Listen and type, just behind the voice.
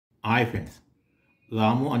Hi friends,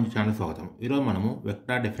 Ramu and channel స్వాగతం. ఈరోజు మనము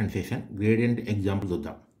వెక్టార్ డిఫరెన్షియేషన్ గ్రేడియంట్ ఎగ్జాంపుల్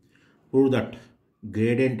చూద్దాం. Prove that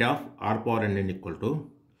gradient of are power n equal to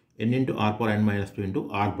n into are power n minus 2 into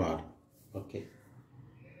are bar. Okay,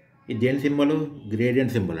 ఇది దేని symbol?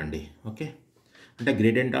 Gradient symbol అండి. Okay, అంటే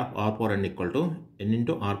gradient of are power n equal to n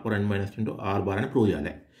into are power n minus 2 into are bar అని prove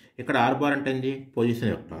చేయాలి. ఇక్కడ are bar అంటే ఏంటి?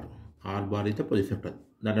 Position vector. Are bar అయితే పొజిషన్ వెక్టార్.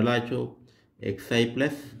 దాన్ని ఎలా వచ్చు? xi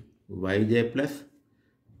plus yj plus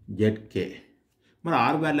zk. మరి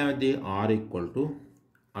ఆర్ వాల్యూ ఏమైంది? Are equal to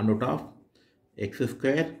under of X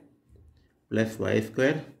square plus y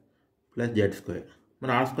square plus Z square.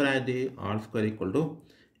 మరి ఆర్ స్క్వేర్ అనేది are square equal to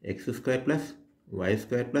X square plus y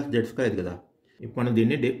square plus Z square ఇది కదా. ఇప్పుడు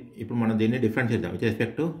మనం దీన్ని difference చేద్దాం విత్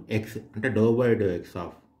రెస్పెక్ట్ టు ఎక్స్. అంటే do by do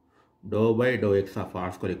X of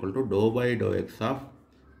are square equal to do by do X of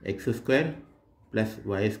X square plus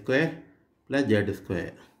y square plus Z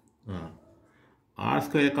square. Are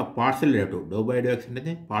square యొక్క partial derivative do by do X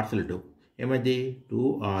అనేది partial derivative ఏమైంది?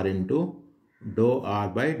 2r into do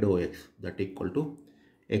are by do X that equal to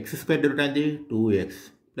X square derivative అనేది 2x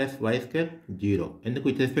plus y square 0. ఎందుకు?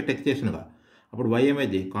 With respect X చేసినగా. అప్పుడు y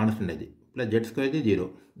ఏమైంది? Constant అది plus Z square ఇది 0.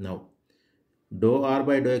 Now do are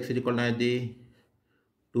by do X equal అనేది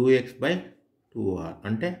 2x by 2r.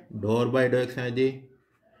 అంటే do are by do X అనేది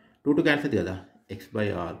 2 cancel కదా, x by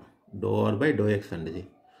are. Do are by do X అనేది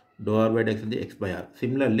do are by X అనేది X by are.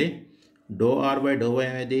 Similarly do are by do why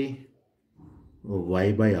అనేది y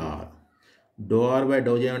by are. Do are by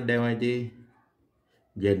do జే అంటే ఏమైంది?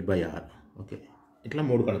 Z by are. Okay, ఇట్లా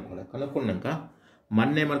మూడు కనుక్కోవాలి. కనుక్కున్నాక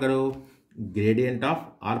మన ఏమంటారు? Gradient of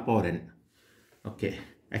are power N. Okay,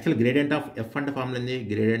 actual gradient of F అంటే ఫార్ములా ఏంది?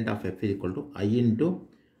 Gradient of F is equal to I into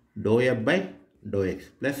do F by do X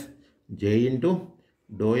plus J into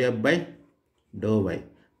do F by do why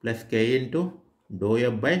plus K into do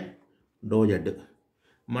F by do Z.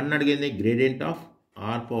 మన అడిగింది gradient of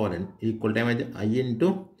are power N equal to ఏమైంది? I into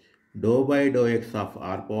do by do X of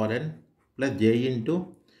are power N plus J into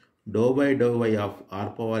do by do why of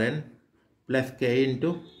are power N plus K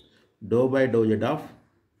into do by do Z of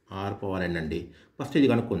are power ఎన్ అండి. First ఇది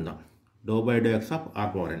కనుక్కుందాం. Do by do X of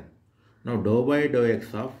are power N. No do by do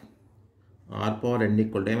X of are power N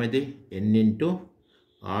equal to ఏమైంది? ఎన్ into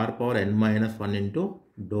are power N minus 1 into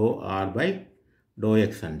do are by do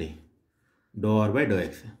X అండి. Do are by do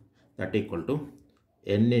X that equal to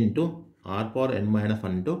N into are power N minus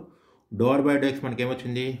 1 into do are by do X మనకి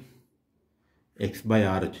ఏమొచ్చింది? X by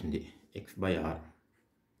are వచ్చింది. X by are.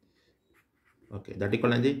 Okay, that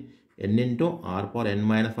equal అనేది ఎన్ into are power N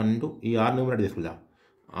minus 1 into ఈ are numerator తీసుకుందాం.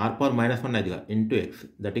 Are power minus 1 అదిగా into X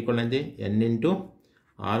that equal అనేది ఎన్ into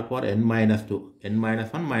are power N minus 2 N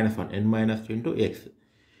minus 1 minus 1 N minus 2 into X.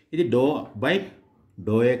 ఇది do by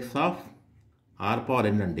do X of are power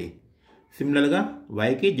ఎన్ అండి. సిమిలర్గా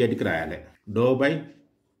వైకి జెడ్కి రాయాలి. Do by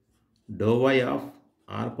do why of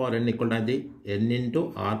are power N equal అది ఎన్ into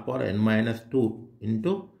are power N minus 2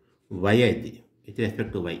 into why అయింది with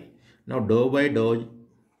respect to why. Now do by do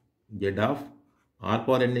Z of are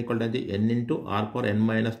power N equal అది ఎన్ into are power N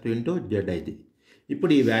minus 2 into Z అయింది.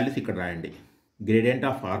 ఇప్పుడు ఈ values ఇక్కడ రాయండి. Gradient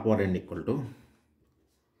of are power N equal to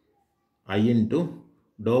I into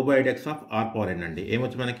do by X of are power ఎన్ అండి.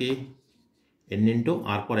 ఏమొచ్చి మనకి? ఎన్ into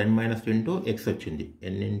are power N minus 2 into X వచ్చింది.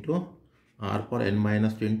 ఎన్ into are power N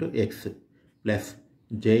minus 2 into X plus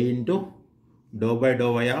J into do by do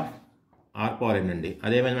why of are power ఎన్ అండి.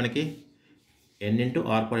 అదేమైంది మనకి? ఎన్ into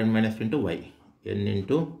are power N minus 2 into why. N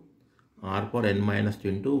into are power N minus 2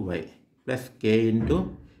 into why plus K into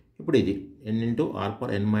ఇప్పుడు ఇది ఎన్ into are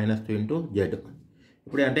power N minus 2 into Z.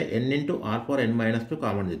 ఇప్పుడు అంటే ఎన్ into are power N minus 2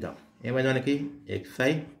 common చేద్దాం. ఏమైంది మనకి? Xi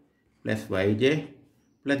plus y j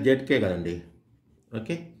plus జెడ్కే కదండి.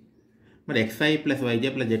 Okay, మరి xi plus y j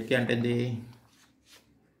plus జెడ్కే అంటే ఏంటి?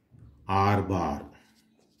 Are bar.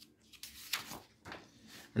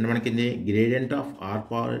 అంటే మనకి gradient of are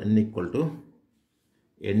power N equal to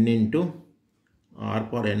N into are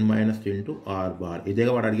power N minus 2 into are bar.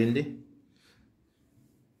 ఇదేగా వాడు అడిగింది.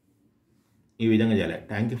 ఈ విధంగా చేయాలి.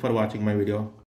 Thank you for watching my video.